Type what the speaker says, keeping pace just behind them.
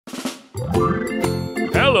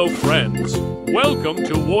Hello friends, welcome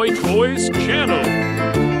to Woy Toys channel.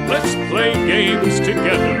 Let's play games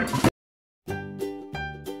together.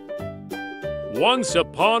 Once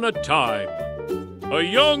upon a time, a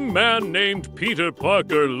young man named Peter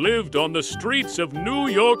Parker lived on the streets of New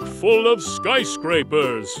York full of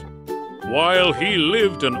skyscrapers. While he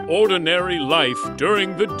lived an ordinary life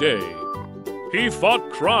during the day, he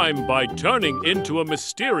fought crime by turning into a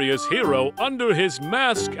mysterious hero under his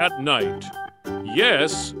mask at night.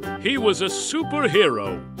 Yes, he was a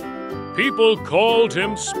superhero. People called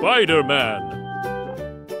him Spiderman.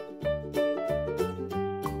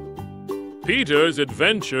 Peter's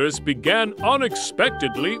adventures began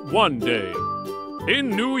unexpectedly one day.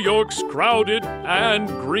 In New York's crowded and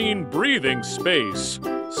green-breathing space,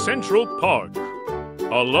 Central Park,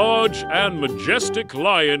 a large and majestic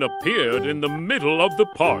lion appeared in the middle of the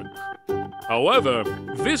park. However,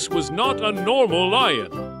 this was not a normal lion.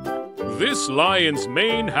 This lion's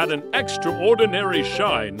mane had an extraordinary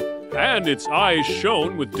shine, and its eyes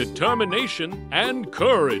shone with determination and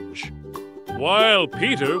courage. While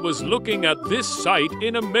Peter was looking at this sight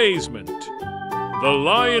in amazement, the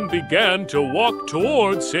lion began to walk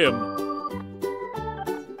towards him.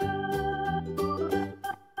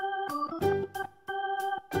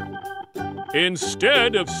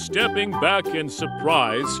 Instead of stepping back in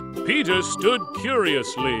surprise, Peter stood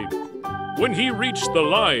curiously. When he reached the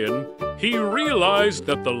lion, he realized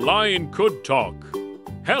that the lion could talk.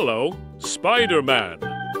 "Hello, Spider-Man."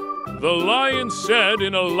 The lion said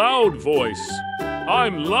in a loud voice,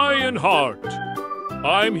 "I'm Lionheart.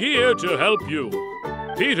 I'm here to help you."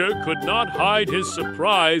 Peter could not hide his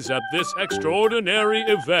surprise at this extraordinary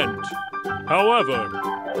event. However,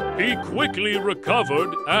 he quickly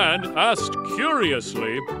recovered and asked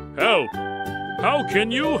curiously, "Help? How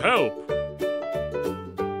can you help?"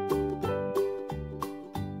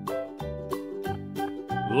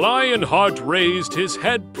 Lionheart raised his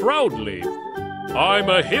head proudly. "I'm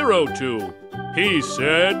a hero too," he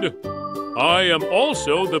said. "I am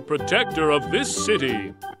also the protector of this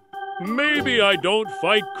city. Maybe I don't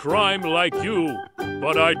fight crime like you,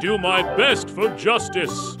 but I do my best for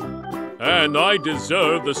justice. And I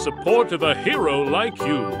deserve the support of a hero like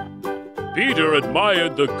you." Peter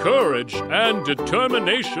admired the courage and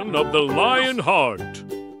determination of the Lionheart.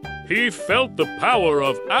 He felt the power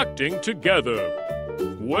of acting together.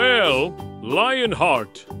 "Well,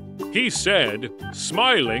 Lionheart," he said,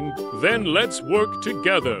 smiling, "then let's work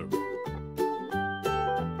together."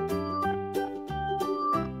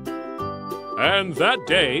 And that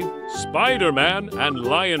day, Spider-Man and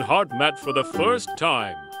Lionheart met for the first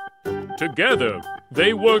time. Together,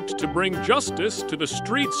 they worked to bring justice to the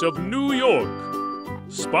streets of New York.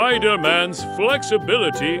 Spider-Man's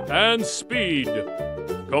flexibility and speed,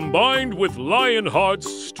 combined with Lionheart's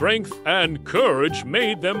strength and courage,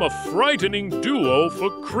 made them a frightening duo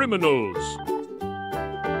for criminals.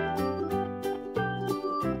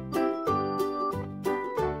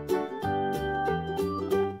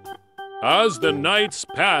 As the nights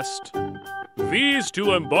passed, these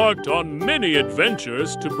two embarked on many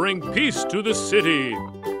adventures to bring peace to the city.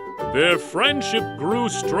 Their friendship grew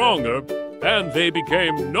stronger, and they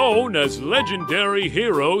became known as legendary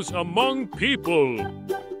heroes among people.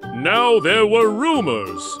 Now there were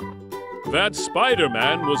rumors that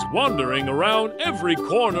Spider-Man was wandering around every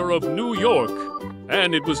corner of New York,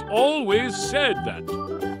 and it was always said that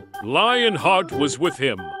Lionheart was with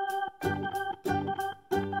him.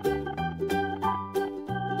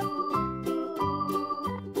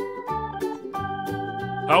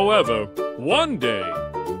 However, one day,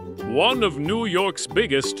 one of New York's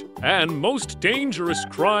biggest and most dangerous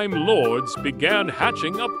crime lords began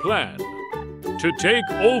hatching a plan to take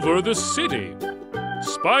over the city.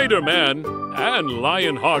 Spider-Man and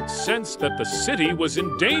Lionheart sensed that the city was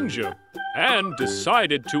in danger and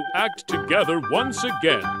decided to act together once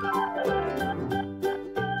again.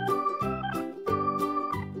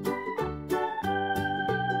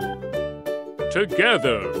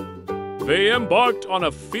 Together, they embarked on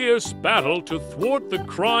a fierce battle to thwart the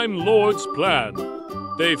crime lord's plan.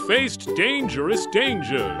 They faced dangerous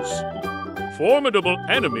dangers, formidable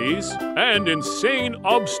enemies, and insane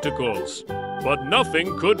obstacles, but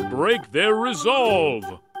nothing could break their resolve.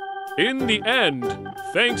 In the end,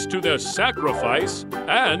 thanks to their sacrifice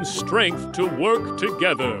and strength to work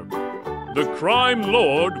together, the crime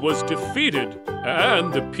lord was defeated,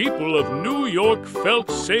 and the people of New York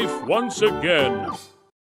felt safe once again.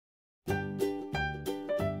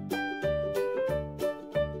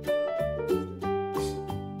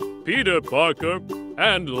 Peter Parker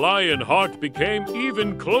and Lionheart became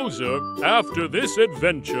even closer after this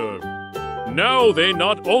adventure. Now they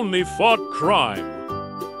not only fought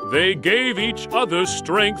crime, they gave each other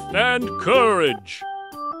strength and courage.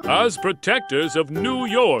 As protectors of New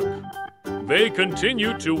York, they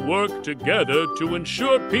continue to work together to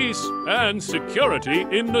ensure peace and security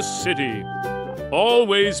in the city,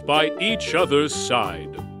 always by each other's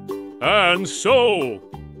side. And so,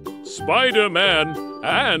 Spider-Man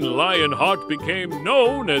and Lionheart became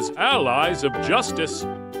known as allies of justice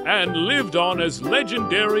and lived on as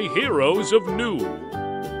legendary heroes of New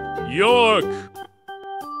York.